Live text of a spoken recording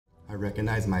I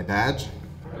recognize my badge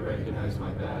I recognize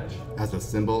my badge as a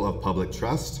symbol of public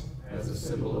trust as a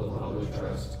symbol of public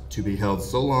trust to be held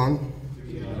so long to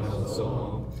be held so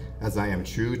long as I am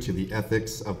true to the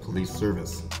ethics of police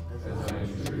service. as I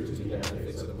am true to the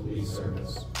ethics of police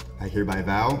service. I hereby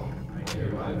vow I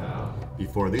hereby vow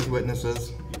before these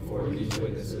witnesses before these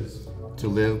witnesses to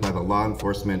live by the Law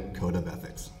Enforcement Code of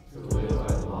Ethics. to live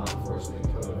by the Law Enforcement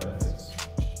Code of Ethics.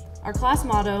 Our class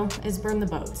motto is burn the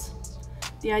boats.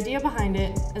 The idea behind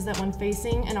it is that when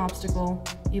facing an obstacle,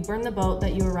 you burn the boat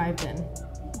that you arrived in.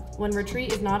 When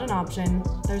retreat is not an option,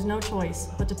 there's no choice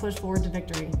but to push forward to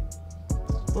victory.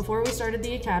 Before we started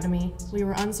the academy, we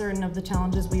were uncertain of the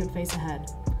challenges we would face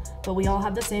ahead, but we all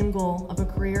had the same goal of a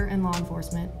career in law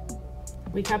enforcement.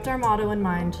 We kept our motto in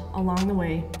mind along the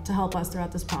way to help us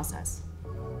throughout this process.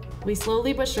 We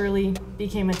slowly but surely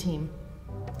became a team.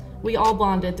 We all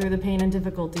bonded through the pain and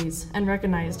difficulties and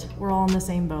recognized we're all in the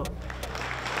same boat.